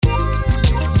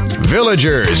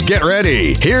Villagers, get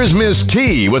ready. Here's Miss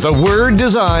T with a word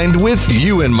designed with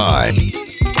you in mind.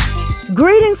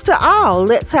 Greetings to all.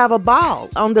 Let's have a ball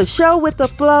on the show with the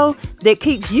flow that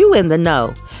keeps you in the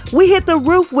know. We hit the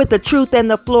roof with the truth and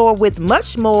the floor with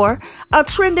much more of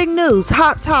trending news,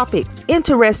 hot topics,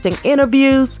 interesting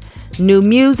interviews, new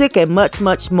music, and much,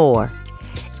 much more.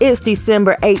 It's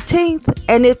December 18th,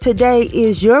 and if today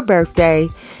is your birthday,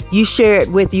 you share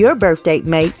it with your birthday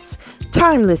mates,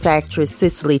 timeless actress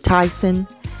Cicely Tyson,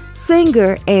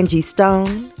 singer Angie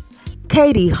Stone,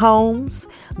 Katie Holmes,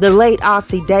 the late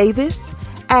Ossie Davis,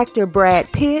 actor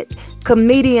Brad Pitt,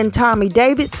 comedian Tommy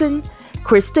Davidson,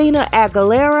 Christina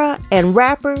Aguilera, and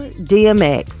rapper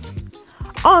DMX.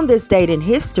 On this date in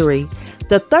history,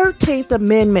 the 13th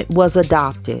Amendment was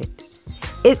adopted.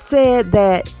 It said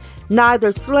that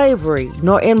neither slavery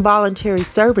nor involuntary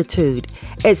servitude,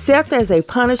 except as a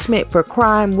punishment for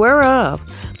crime whereof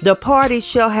the parties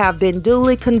shall have been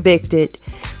duly convicted,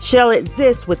 shall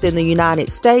exist within the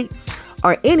United States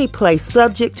or any place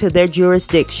subject to their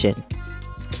jurisdiction.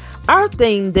 Our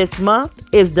theme this month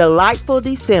is Delightful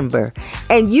December,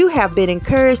 and you have been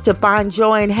encouraged to find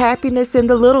joy and happiness in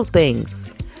the little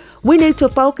things. We need to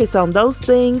focus on those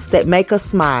things that make us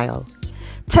smile.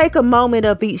 Take a moment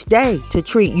of each day to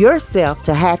treat yourself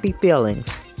to happy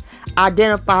feelings.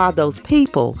 Identify those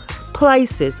people,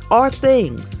 places, or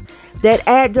things that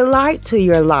add delight to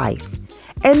your life,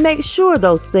 and make sure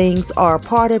those things are a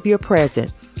part of your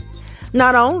presence.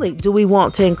 Not only do we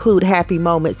want to include happy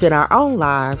moments in our own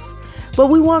lives, but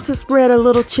we want to spread a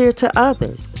little cheer to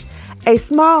others. A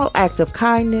small act of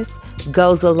kindness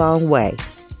goes a long way.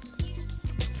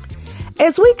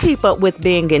 As we keep up with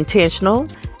being intentional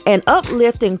and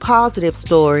uplifting positive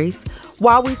stories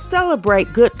while we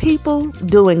celebrate good people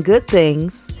doing good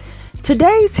things,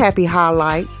 today's happy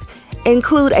highlights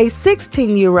include a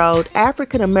 16-year-old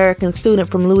African-American student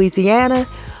from Louisiana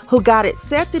who got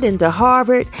accepted into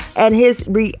Harvard, and his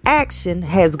reaction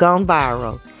has gone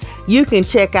viral. You can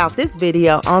check out this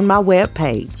video on my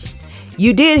webpage.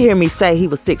 You did hear me say he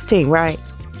was 16, right?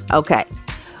 Okay.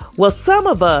 Well, some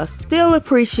of us still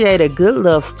appreciate a good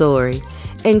love story,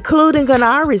 including an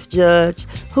Irish judge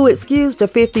who excused a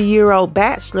 50-year-old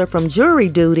bachelor from jury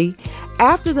duty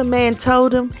after the man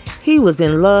told him he was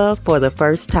in love for the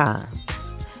first time.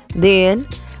 Then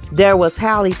there was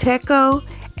Hallie Tecco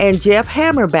and Jeff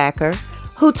Hammerbacher,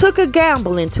 who took a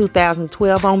gamble in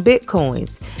 2012 on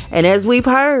Bitcoins. And as we've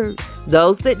heard,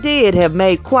 those that did have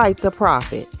made quite the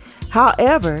profit.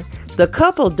 However, the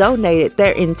couple donated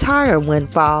their entire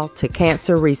windfall to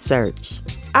cancer research.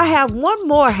 I have one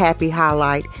more happy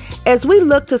highlight as we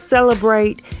look to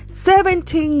celebrate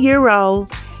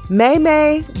 17-year-old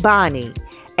May Bonnie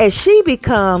as she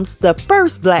becomes the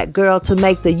first black girl to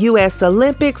make the U.S.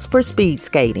 Olympics for speed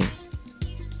skating.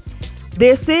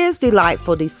 This is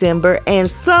Delightful December,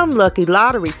 and some lucky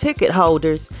lottery ticket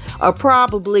holders are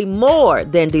probably more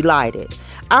than delighted.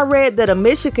 I read that a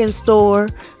Michigan store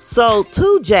sold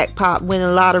 2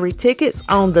 jackpot-winning lottery tickets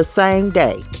on the same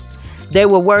day. They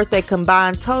were worth a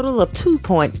combined total of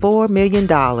 $2.4 million.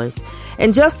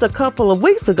 And just a couple of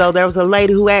weeks ago, there was a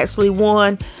lady who actually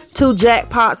won 2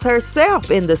 jackpots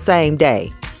herself in the same day.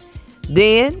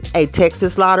 Then, a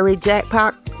Texas lottery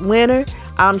jackpot winner,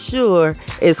 I'm sure,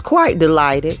 is quite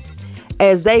delighted,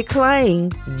 as they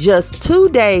claimed just 2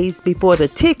 days before the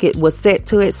ticket was set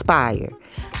to expire.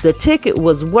 The ticket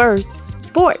was worth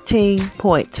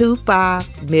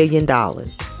 $14.25 million.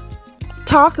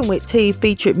 Talking with T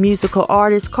featured musical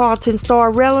artist Carlton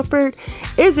Starr Relaford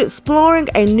is exploring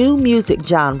a new music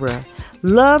genre,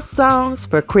 love songs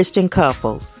for Christian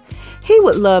couples. He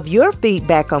would love your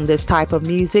feedback on this type of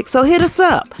music, so hit us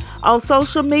up on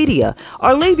social media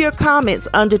or leave your comments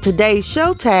under today's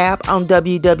show tab on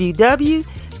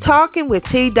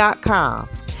www.talkingwitht.com.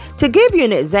 To give you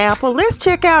an example, let's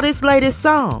check out his latest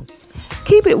song.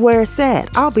 Keep it where it's at.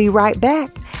 I'll be right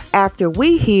back after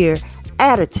we hear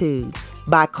Attitude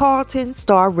by Carlton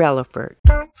Starr Relaford.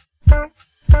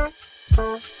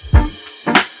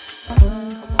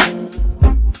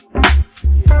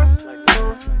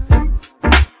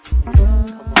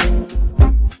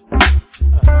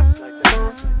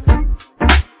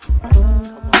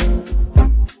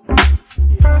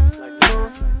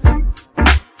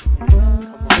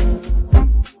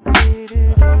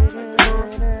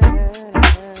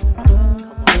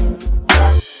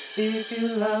 If you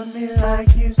love me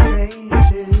like you say you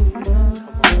do,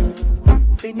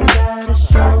 then you gotta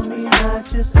show me not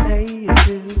just say you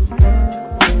do.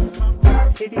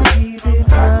 If you keep it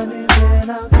honey, then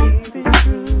I'll keep it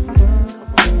true.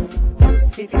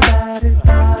 If you got it,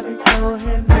 go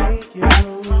ahead, make it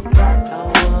move.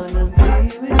 I wanna be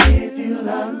with you if you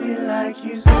love me like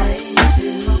you say you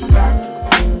do,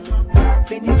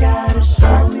 then you gotta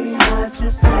show me, not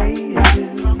just say you do.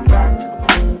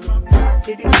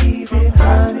 If you keep it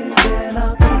honey, then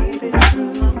I'll keep it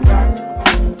true.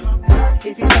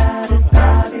 If you got it,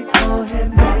 go ahead,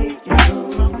 make it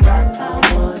move. I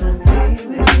wanna be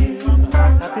with you.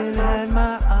 I've been had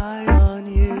my eye on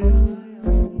you.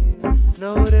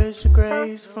 Notice your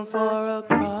grace from far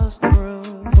across the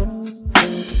room.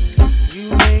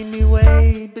 You made me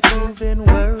wait, but you've been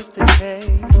worth the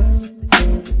chase.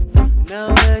 Now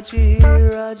that you're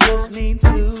here, I just need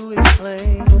to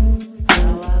explain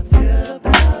how I feel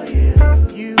about you.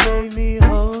 You gave me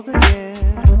hope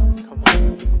again.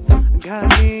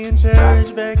 Got me in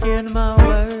church, back in my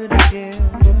word again.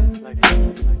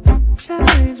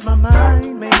 Changed my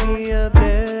mind, made me a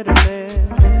better man.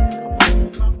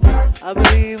 I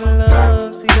believe in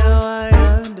love, see now I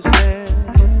understand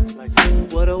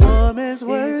what a woman's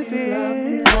worth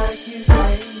is.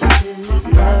 If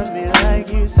you love me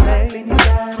like you say, then you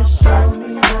gotta show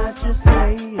me, not just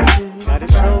say you do. Gotta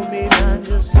show me, not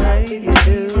just say you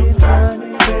do. If you love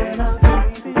me, then I'll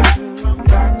keep it true.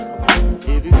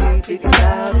 If you keep it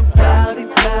about it,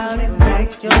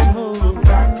 make your move.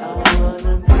 I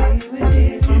wanna be with you.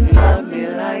 If you love me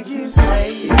like you say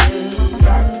you do,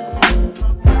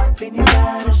 then you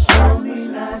gotta show me,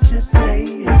 not just say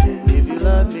you do. If you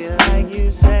love me like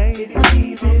you say, if you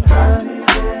keep it honey,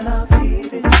 then I'll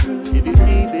keep it true. If you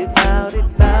keep it bout it,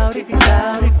 if you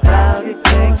bout it,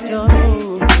 make your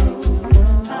move.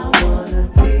 I wanna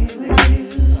be with you.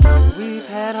 We've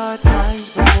had hard times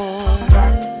before.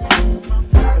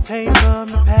 The pain from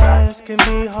the past can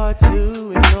be hard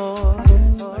to ignore.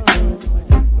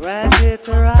 Ratchet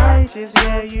to righteous,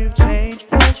 yeah, you've changed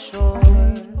for sure.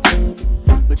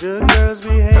 But your girls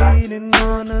be hating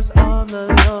on us on the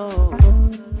low.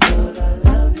 But I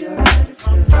love your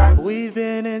attitude. We've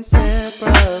been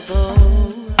inseparable.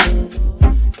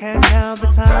 Can't count the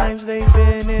times they've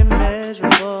been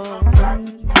immeasurable.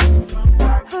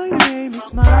 How you made me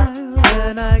smile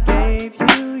when I gave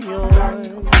you yours.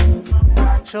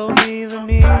 Showed me the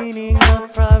meaning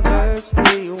of Proverbs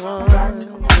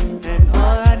 3:1. And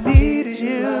all I need is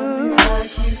you.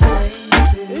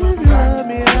 If you love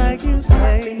me like you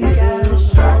say, then you gotta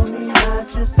show me, not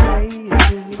just say you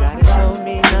do. You gotta show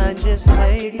me, not just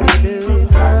say you do.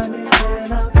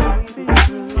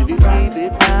 If you keep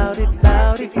it bout it,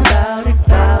 if you bout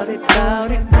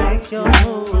it, make your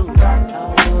move. I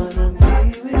wanna be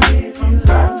with you. If you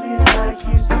love me like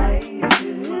you say you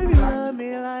do. If you love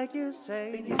me like you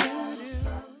say, then you gotta do.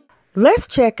 Let's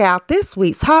check out this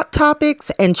week's hot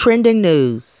topics and trending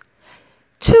news.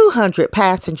 200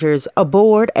 passengers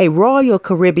aboard a Royal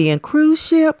Caribbean cruise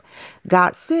ship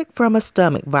got sick from a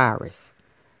stomach virus.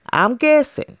 I'm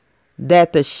guessing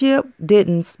that the ship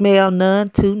didn't smell none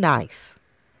too nice.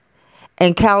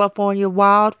 And California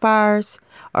wildfires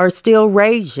are still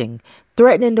raging,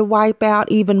 threatening to wipe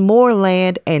out even more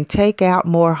land and take out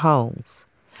more homes.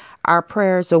 Our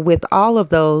prayers are with all of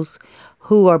those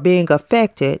who are being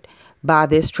affected by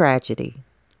this tragedy.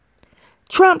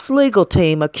 Trump's legal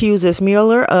team accuses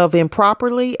Mueller of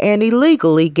improperly and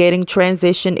illegally getting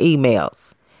transition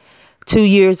emails. 2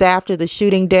 years after the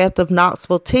shooting death of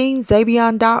Knoxville teen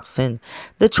Zavion Dobson,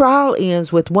 the trial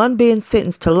ends with one being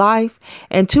sentenced to life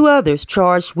and 2 others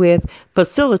charged with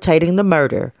facilitating the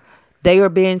murder. They are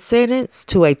being sentenced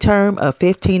to a term of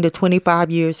 15 to 25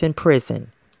 years in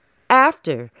prison.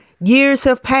 After years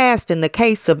have passed in the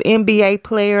case of NBA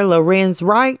player Lorenz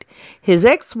Wright, his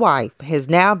ex-wife has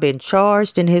now been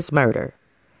charged in his murder.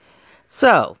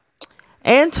 So,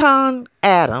 Anton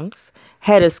Adams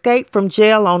had escaped from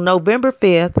jail on November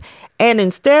 5th, and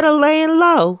instead of laying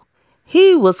low,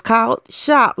 he was caught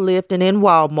shoplifting in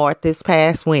Walmart this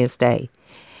past Wednesday.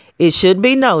 It should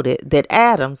be noted that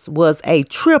Adams was a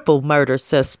triple murder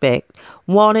suspect,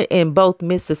 wanted in both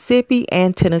Mississippi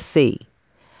and Tennessee.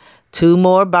 2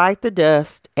 more bite the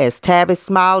dust as Tavis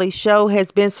Smiley's show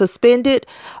has been suspended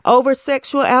over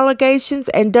sexual allegations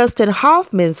and Dustin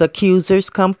Hoffman's accusers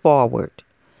come forward.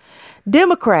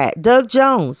 Democrat Doug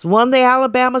Jones won the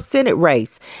Alabama Senate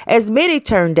race as many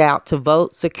turned out to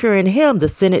vote, securing him the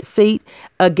Senate seat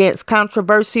against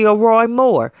controversial Roy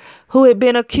Moore, who had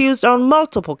been accused on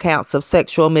multiple counts of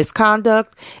sexual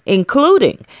misconduct,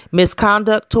 including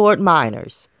misconduct toward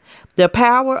minors. The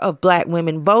power of black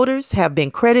women voters have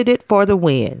been credited for the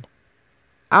win.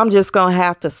 I'm just going to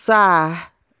have to sigh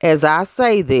as I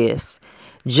say this.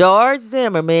 George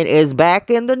Zimmerman is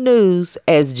back in the news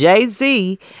as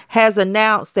Jay-Z has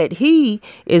announced that he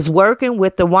is working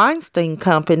with the Weinstein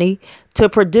Company to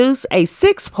produce a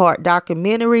 6-part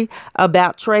documentary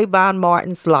about Trayvon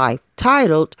Martin's life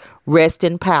titled Rest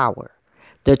in Power,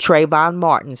 the Trayvon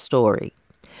Martin Story,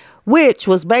 which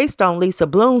was based on Lisa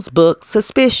Bloom's book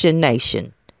Suspicion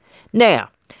Nation. Now,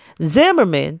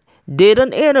 Zimmerman did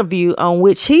an interview on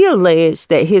which he alleged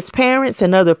that his parents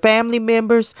and other family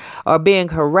members are being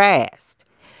harassed.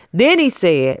 Then he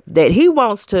said that he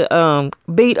wants to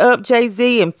beat up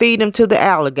Jay-Z and feed him to the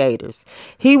alligators.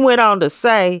 He went on to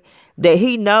say that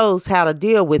he knows how to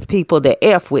deal with people that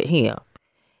F with him.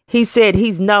 He said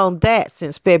he's known that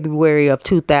since February of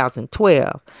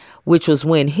 2012, which was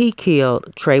when he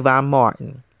killed Trayvon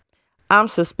Martin. I'm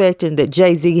suspecting that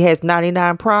Jay-Z has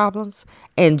 99 problems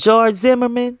and George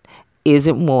Zimmerman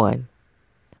isn't one.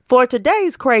 For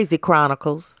today's Crazy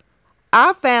Chronicles,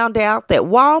 I found out that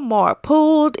Walmart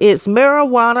pulled its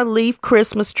marijuana leaf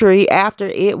Christmas tree after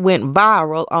it went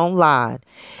viral online.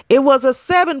 It was a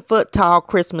 7-foot tall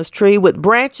Christmas tree with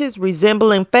branches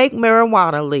resembling fake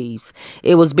marijuana leaves.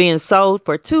 It was being sold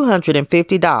for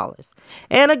 $250.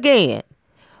 And again,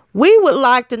 we would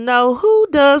like to know who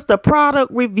does the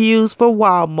product reviews for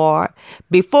Walmart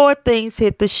before things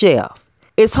hit the shelf.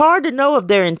 It's hard to know of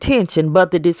their intention,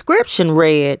 but the description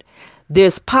read,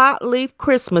 "This pot leaf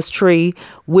Christmas tree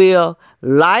will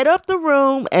light up the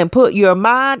room and put your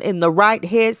mind in the right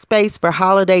headspace for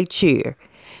holiday cheer.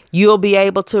 You'll be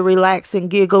able to relax and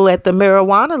giggle at the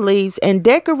marijuana leaves and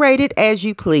decorate it as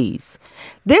you please.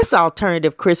 This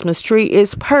alternative Christmas tree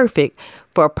is perfect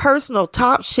for personal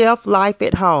top shelf life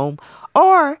at home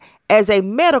or as a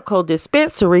medical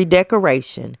dispensary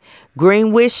decoration.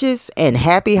 Green wishes and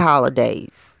happy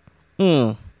holidays."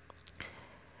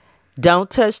 Don't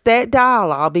touch that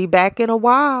dial. I'll be back in a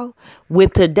while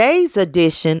with today's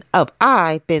edition of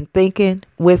I've Been Thinking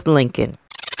with Lincoln.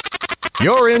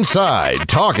 You're inside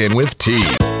Talking with T.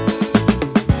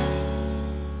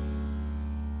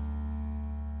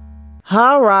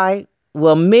 All right.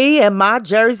 Well, me and my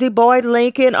Jersey boy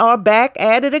Lincoln are back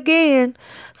at it again.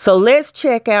 So let's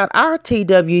check out our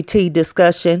TWT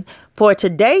discussion for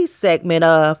today's segment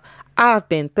of I've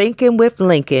Been Thinking with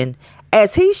Lincoln,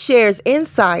 as he shares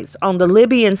insights on the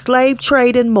Libyan slave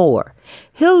trade and more.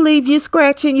 He'll leave you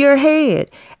scratching your head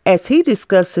as he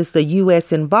discusses the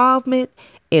U.S. involvement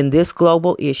in this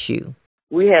global issue.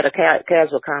 We had a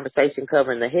casual conversation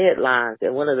covering the headlines,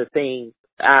 and one of the things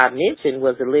I mentioned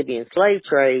was the Libyan slave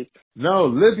trade. No,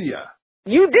 Libya.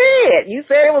 You did. You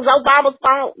said it was Obama's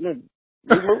fault. And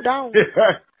we moved on.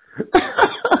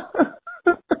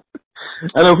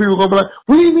 I know people going to be like,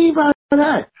 what do you mean by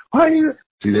that? Why do you...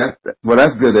 See, that's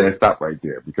good that it stopped right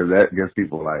there, because that gets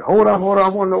people like, hold on, I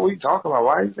want to know what you're talking about.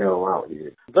 Why are you saying out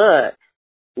here? But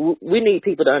we need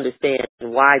people to understand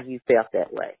why you felt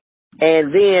that way.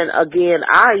 And then, again,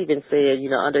 I even said,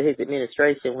 under his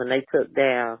administration, when they took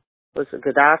down,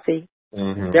 Gaddafi,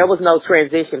 there was no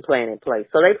transition plan in place.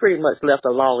 So they pretty much left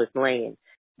a lawless land.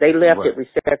 They left it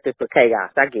receptive for chaos.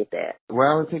 I get that.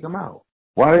 Why did they take him out?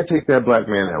 Why did they take that black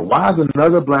man out? Why is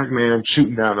another black man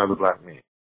shooting down another black man?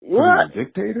 What?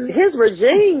 Dictator? His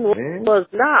regime was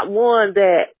not one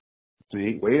that...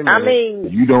 See, wait a minute. I mean...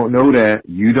 You don't know that.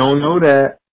 You don't know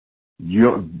that.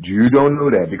 You don't know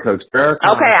that because Farrakhan...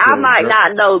 Okay, I might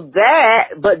not know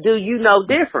that, but do you know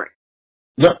different?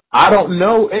 No, I don't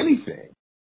know anything.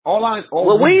 We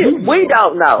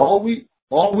don't know.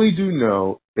 All we do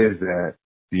know is that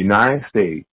the United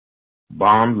States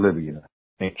bombed Libya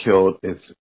and killed its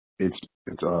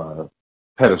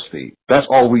head of state. That's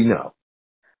all we know.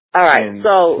 All right. And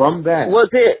so from that,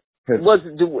 let me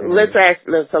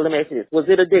ask you this: was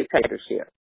it a dictatorship?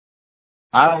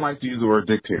 I don't like to use the word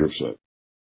dictatorship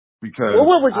because. Well,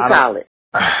 what would you call it?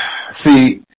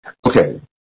 See, okay.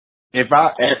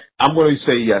 I'm going to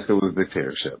say yes, it was a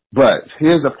dictatorship. But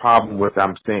here's the problem with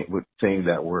saying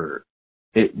that word.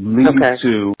 It leads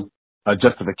to a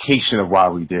justification of why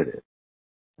we did it,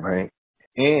 right?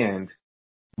 And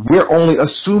we're only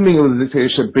assuming it was a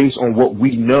dictatorship based on what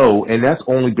we know, and that's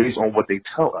only based on what they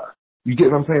tell us. You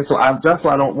get what I'm saying? So that's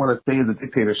why I don't want to say it's a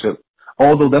dictatorship,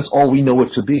 although that's all we know it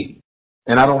to be.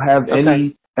 And I don't have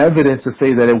any evidence to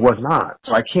say that it was not.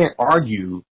 So I can't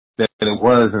argue that it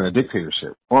was in a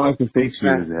dictatorship. All I can say to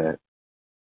you is that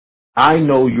I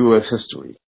know U.S.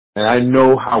 history, and I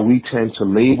know how we tend to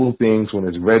label things when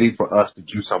it's ready for us to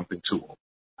do something to them.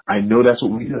 I know that's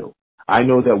what we do. I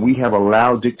know that we have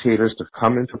allowed dictators to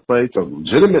come into play, so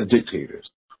legitimate dictators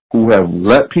who have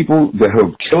let people that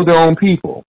have killed their own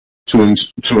people to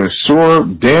ensure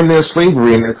damn near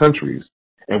slavery in their countries.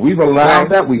 And we've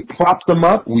allowed that. We propped them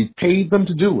up. We paid them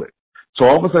to do it. So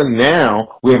all of a sudden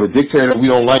now we have a dictator that we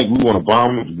don't like. We want to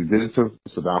bomb him. We did it to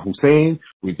Saddam Hussein.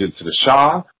 We did it to the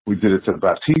Shah. We did it to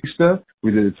Batista.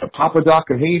 We did it to Papa Doc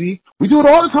in Haiti. We do it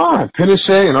all the time.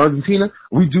 Pinochet in Argentina.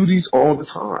 We do these all the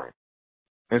time.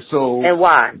 And so. And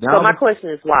why? So my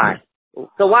question is why?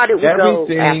 So why did we go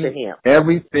after him?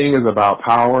 Everything is about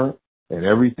power, and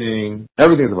everything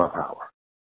is about power.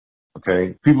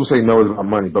 Okay? People say no, it's about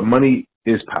money, but money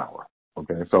is power.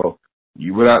 Okay? So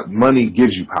without money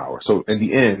gives you power. So in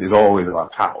the end, it's always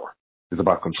about power. It's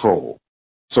about control.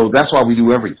 So that's why we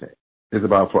do everything. It's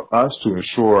about for us to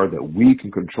ensure that we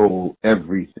can control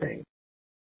everything,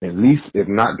 at least if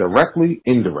not directly,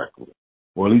 indirectly,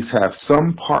 or at least have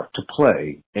some part to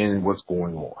play in what's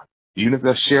going on, even if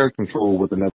that's shared control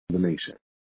with another nation.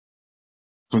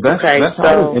 So that's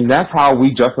how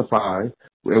we justify,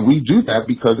 and we do that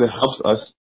because it helps us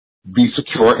be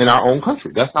secure in our own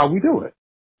country. That's how we do it.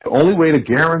 The only way to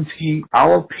guarantee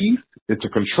our peace is to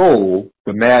control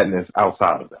the madness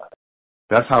outside of that.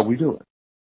 That's how we do it.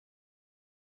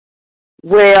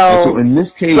 Well, and so in this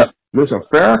case, listen,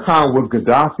 Farrakhan was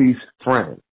Gaddafi's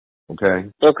friend, okay?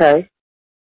 Okay.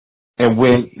 And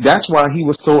that's why he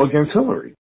was so against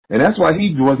Hillary. And that's why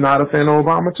he was not a fan of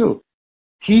Obama, too.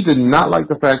 He did not like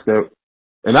the fact that,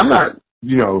 and I'm not,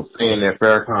 saying that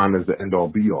Farrakhan is the end-all,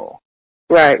 be-all.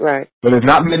 Right. But there's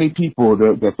not many people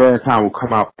that Farrakhan will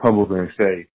come out publicly and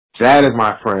say, that is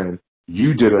my friend,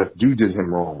 you did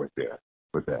him wrong with that.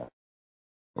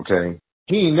 Okay?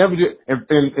 He never did, and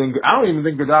I don't even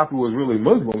think Gaddafi was really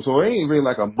Muslim, so it ain't really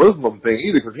like a Muslim thing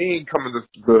either, because he ain't coming to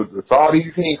the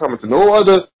Saudis, he ain't coming to no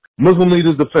other Muslim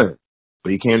leaders' defense,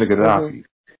 but he came to Gaddafi.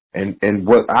 Mm-hmm. And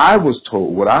what I was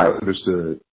told, what I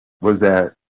understood, was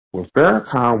that when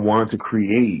Farrakhan wanted to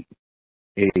create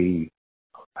a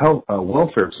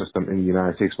welfare system in the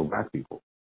United States for black people,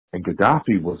 and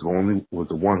Gaddafi was the one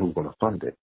who was going to fund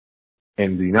it,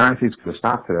 and the United States could have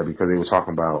stopped that because they were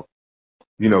talking about,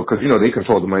 because they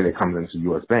control the money that comes into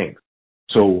U.S. banks,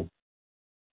 so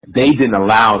they didn't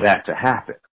allow that to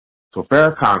happen. So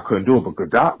Farrakhan couldn't do it, but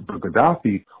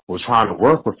Gaddafi was trying to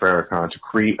work with Farrakhan to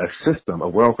create a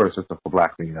welfare system for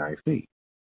blacks in the United States,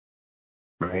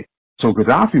 right? So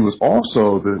Gaddafi was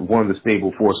also one of the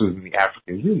stable forces in the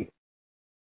African Union,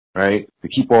 right, to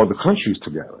keep all the countries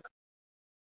together.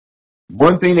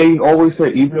 One thing they always say,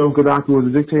 even though Gaddafi was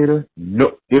a dictator,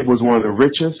 no, it was one of the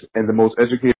richest and the most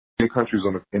educated countries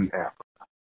in Africa.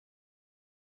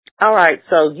 All right,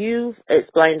 so you've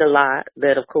explained a lot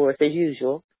that, of course, as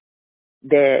usual,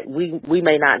 that we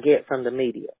may not get from the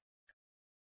media.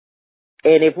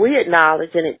 And if we acknowledge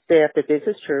and accept that this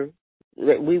is true,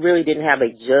 that we really didn't have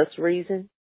a just reason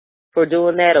for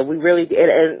doing that, or we really did,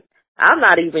 and I'm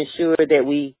not even sure that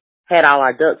we had all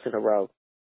our ducks in a row,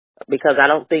 because I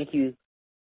don't think you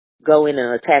go in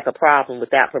and attack a problem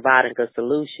without providing a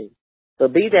solution.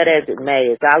 But be that as it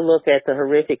may, as I look at the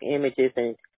horrific images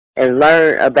and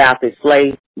learn about the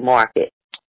slave market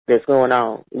that's going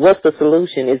on, what's the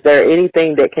solution? Is there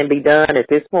anything that can be done at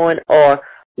this point, or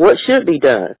what should be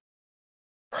done?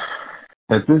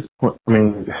 At this point, I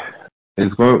mean,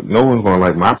 no one's going to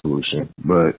like my solution,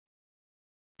 but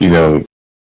you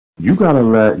gotta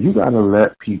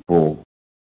let people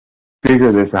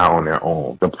figure this out on their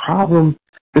own. The problem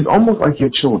is almost like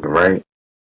your children, right?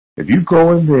 If you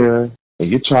go in there and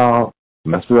your child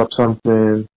messes up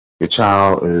something, your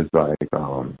child is like,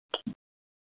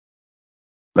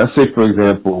 let's say, for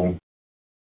example,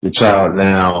 your child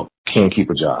now can't keep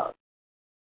a job.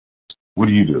 What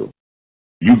do?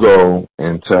 You go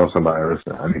and tell somebody,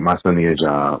 listen, I need my son need a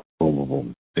job, boom, boom,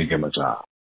 boom. They give him a job.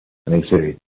 And they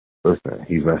say, listen,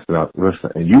 he's messing up.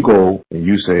 Listen, and you go and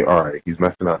you say, all right, he's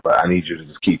messing up, but I need you to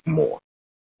just keep more,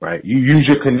 right? You use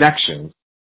your connections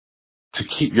to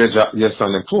keep your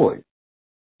son employed,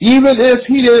 even if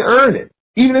he didn't earn it,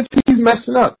 even if he's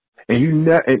messing up, and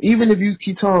even if you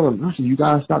keep telling him, listen, you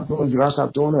gotta stop doing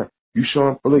that. You show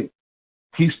him belief,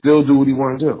 he still do what he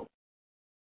want to do.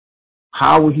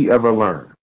 How will he ever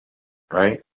learn,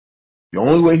 right? The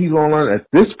only way he's gonna learn at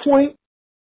this point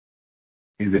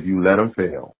is if you let him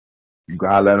fail. You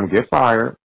gotta let him get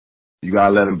fired. You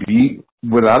gotta let him be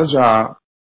without a job.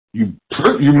 You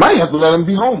might have to let him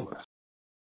be homeless.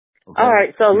 Okay? All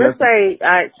right. So let's say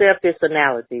I accept this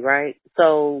analogy, right?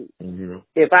 So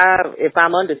if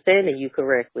I'm understanding you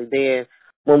correctly, then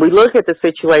when we look at the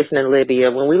situation in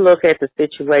Libya, when we look at the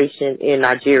situation in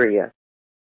Nigeria,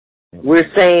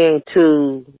 we're saying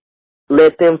to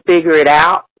let them figure it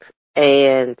out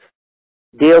and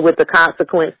deal with the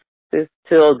consequences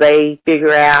till they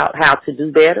figure out how to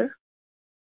do better?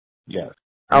 Yes.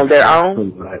 On their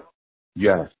own?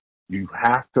 Yes. You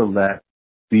have to let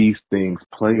these things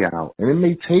play out. And it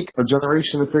may take a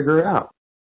generation to figure it out.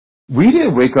 We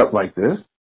didn't wake up like this.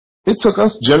 It took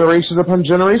us generations upon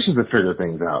generations to figure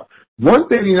things out. One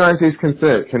thing the United States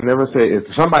can never say is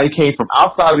somebody came from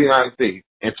outside of the United States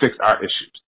and fixed our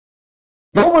issues.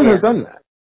 No one has done that.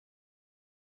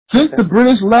 Since the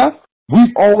British left,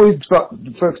 we've always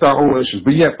fixed our own issues.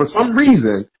 But yet, for some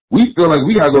reason, we feel like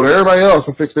we got to go to everybody else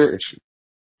and fix their issues.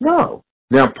 No.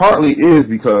 Now, partly is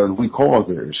because we cause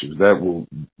their issues.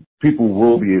 People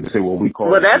will be able to say, well, we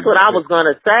caused. Well, that's what I was going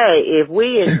to say. If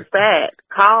we, in fact,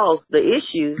 caused the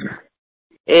issues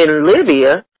in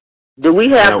Libya, do we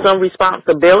have some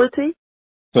responsibility?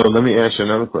 So let me ask you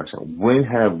another question. When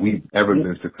have we ever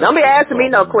been successful? Don't be asking me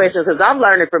no questions because I'm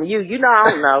learning from you. You know I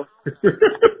don't know.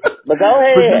 But go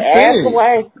ahead, ask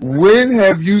away. When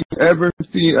have you ever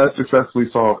seen us successfully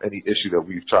solve any issue that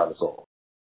we've tried to solve?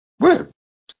 When?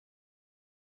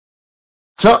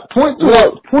 Point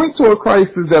to a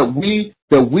crisis that we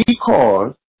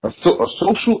caused, a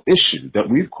social issue that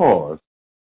we've caused,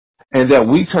 and that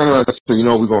we turn around and say,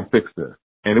 we're going to fix this.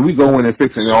 And then we go in and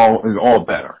fix it, and it's all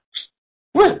better.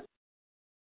 When?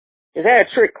 Is that a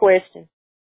trick question?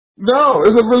 No,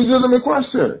 it's a legitimate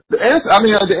question. The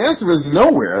answer is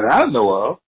nowhere that I know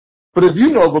of. But if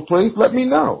you know of a place, let me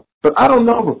know. But I don't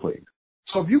know of a place.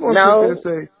 So if you're going to sit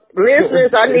there and say,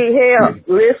 listeners, I need help.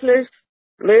 Listeners,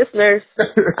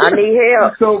 I need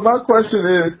help. So my question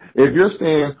is, if you're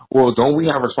saying, well, don't we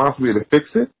have a responsibility to fix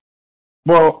it?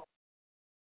 Well,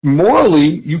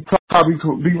 morally, you probably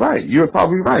could be right. You're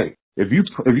probably right. If you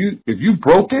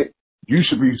broke it, you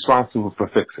should be responsible for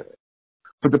fixing it.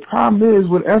 But the problem is,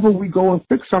 whenever we go and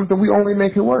fix something, we only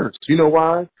make it worse. You know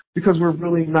why? Because we're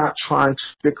really not trying to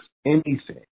fix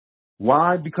anything.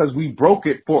 Why? Because we broke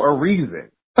it for a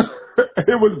reason.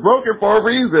 It was broken for a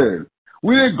reason.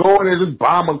 We didn't go in and just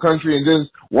bomb a country and just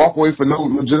walk away for no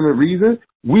legitimate reason.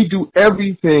 We do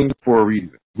everything for a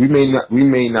reason. We may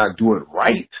not do it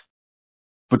right,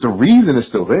 but the reason is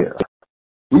still there.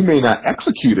 We may not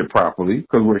execute it properly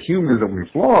because we're humans and we're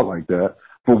flawed like that,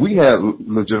 but we have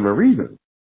legitimate reasons.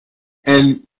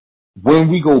 And when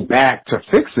we go back to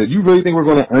fix it, you really think we're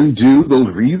going to undo those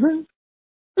reasons?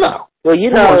 No. Well,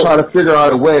 we're going to try to figure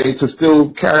out a way to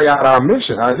still carry out our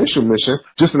initial mission,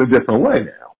 just in a different way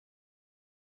now.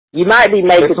 You might be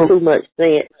making too much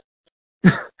sense.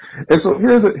 And so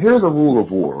here's a rule of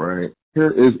war, right?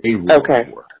 Here is a rule of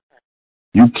war.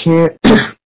 You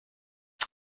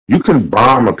can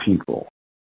bomb a people,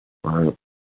 right?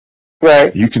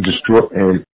 Right. You can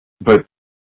destroy, but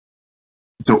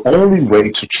the only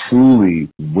way to truly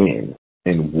win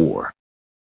in war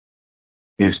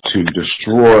is to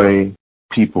destroy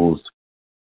people's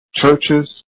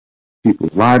churches,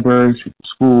 people's libraries, people's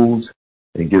schools,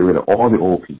 and get rid of all the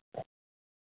old people.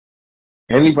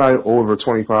 Anybody over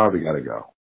 25, they got to go.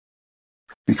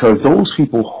 Because those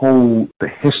people hold the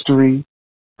history,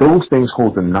 those things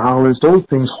hold the knowledge, those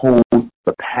things hold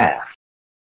the past.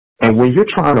 And when you're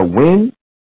trying to win,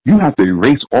 you have to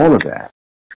erase all of that.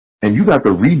 And you got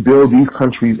to rebuild these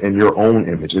countries in your own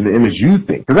image, in the image you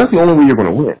think. Because that's the only way you're going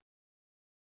to win.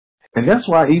 And that's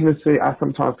why I even say, I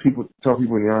sometimes tell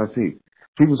people in the United States,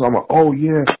 people talk about, oh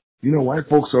yeah, white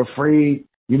folks are afraid,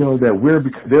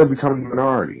 that they're becoming a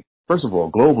minority. First of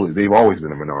all, globally, they've always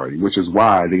been a minority, which is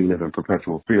why they live in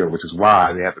perpetual fear, which is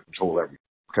why they have to control everything.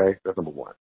 Okay? That's number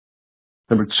one.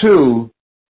 Number two,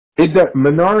 that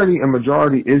minority and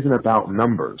majority isn't about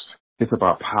numbers. It's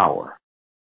about power.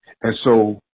 And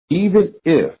so even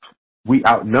if we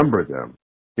outnumber them,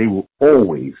 they will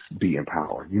always be in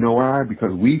power. You know why?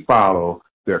 Because we follow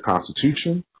their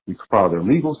constitution. We follow their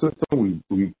legal system.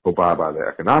 We abide by their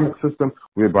economic system.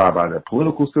 We abide by their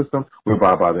political system. We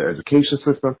abide by their education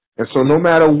system. And so no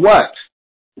matter what,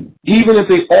 even if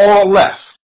they all left,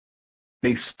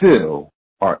 they still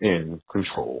are in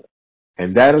control.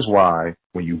 And that is why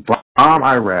when you bomb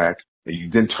Iraq, and you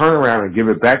then turn around and give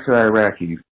it back to the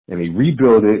Iraqis, and they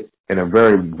rebuild it in a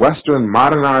very Western,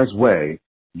 modernized way,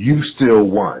 you still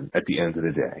won at the end of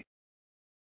the day.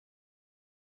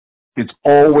 It's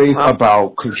always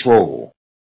about control.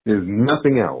 There's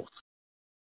nothing else.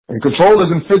 And control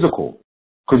isn't physical.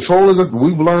 Control isn't,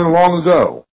 we've learned long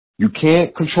ago. You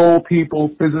can't control people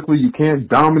physically. You can't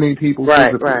dominate people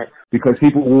physically. Right. Because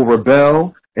people will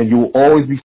rebel and you will always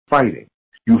be fighting.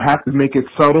 You have to make it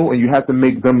subtle and you have to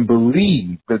make them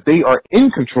believe that they are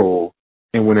in control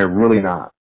and when they're really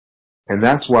not. And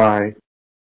that's why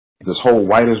this whole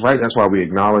white is right. That's why we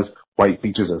acknowledge white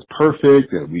features as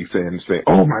perfect, and we say,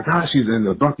 oh my gosh, she's in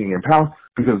the Buckingham Palace,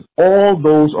 because all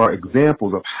those are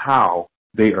examples of how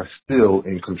they are still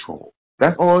in control.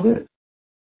 That's all it is.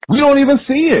 We don't even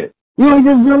see it. We don't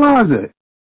even realize it.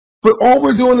 But all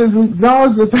we're doing is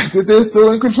acknowledge the fact that they're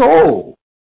still in control.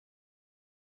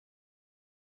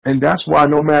 And that's why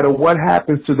no matter what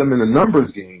happens to them in the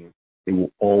numbers game, they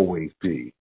will always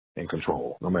be in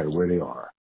control, no matter where they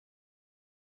are.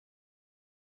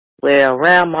 Well,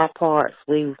 around my parts,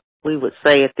 we would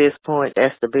say at this point,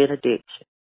 that's the benediction.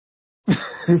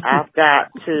 I've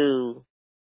got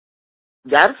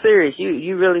serious.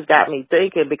 You really got me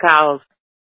thinking, because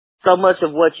so much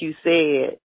of what you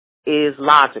said is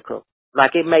logical.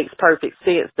 Like, it makes perfect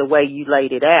sense the way you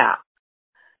laid it out.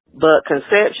 But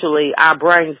conceptually, our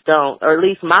brains don't, or at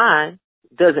least mine,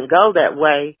 doesn't go that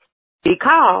way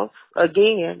because,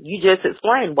 again, you just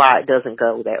explained why it doesn't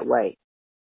go that way.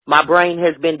 My brain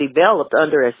has been developed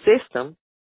under a system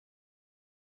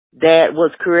that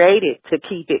was created to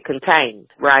keep it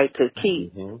contained, right? To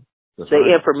keep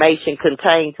information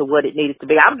contained to what it needed to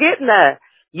be. I'm getting there.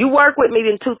 You work with me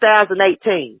in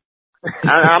 2018.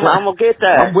 I'm gonna get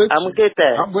there. I'm gonna get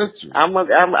there. I'm with you. I'm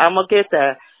gonna get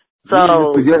there.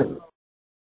 So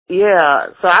yeah.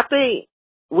 So I think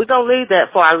we're gonna leave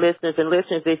that for our listeners. And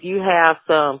listeners, if you have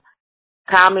some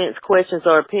comments, questions,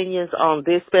 or opinions on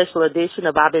this special edition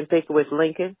of I've Been Thinking with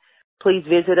Lincoln, please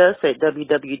visit us at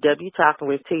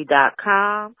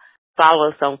www.talkingwitht.com. Follow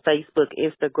us on Facebook,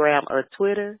 Instagram, or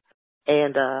Twitter.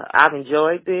 And I've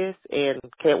enjoyed this and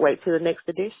can't wait till the next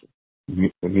edition.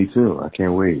 Me too. I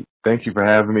can't wait. Thank you for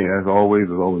having me. As always,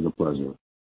 it's always a pleasure.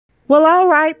 Well, all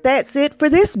right. That's it for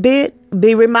this bit.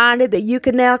 Be reminded that you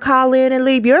can now call in and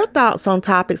leave your thoughts on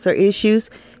topics or issues.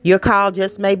 Your call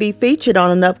just may be featured on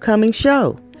an upcoming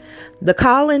show. The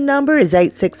call-in number is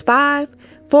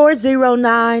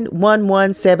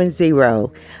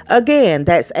 865-409-1170. Again,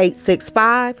 that's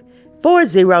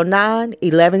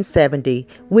 865-409-1170.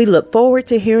 We look forward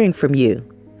to hearing from you.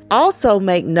 Also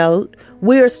make note,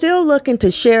 we are still looking to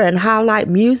share and highlight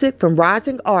music from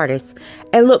rising artists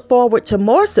and look forward to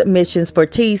more submissions for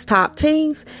T's Top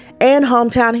Teens and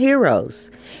Hometown Heroes.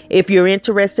 If you're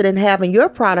interested in having your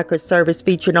product or service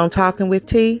featured on Talking with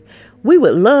T, we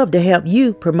would love to help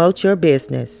you promote your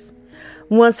business.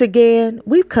 Once again,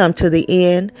 we've come to the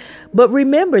end, but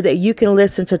remember that you can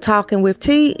listen to Talking with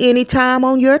T anytime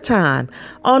on your time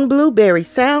on Blueberry,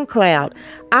 SoundCloud,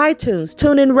 iTunes,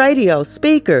 TuneIn Radio,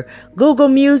 Speaker, Google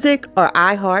Music, or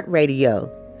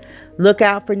iHeartRadio. Look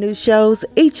out for new shows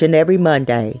each and every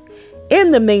Monday.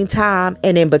 In the meantime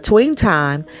and in between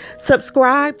time,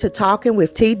 subscribe to Talking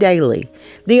with T Daily,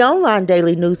 the online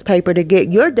daily newspaper to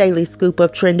get your daily scoop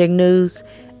of trending news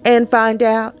and find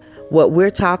out what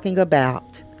we're talking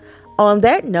about. On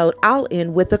that note, I'll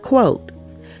end with a quote.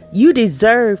 You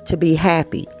deserve to be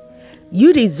happy.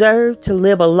 You deserve to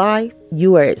live a life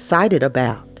you are excited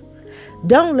about.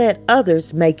 Don't let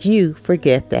others make you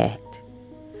forget that.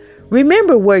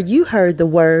 Remember where you heard the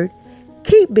word.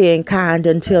 Keep being kind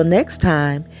until next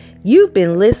time. You've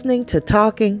been listening to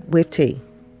Talking with T.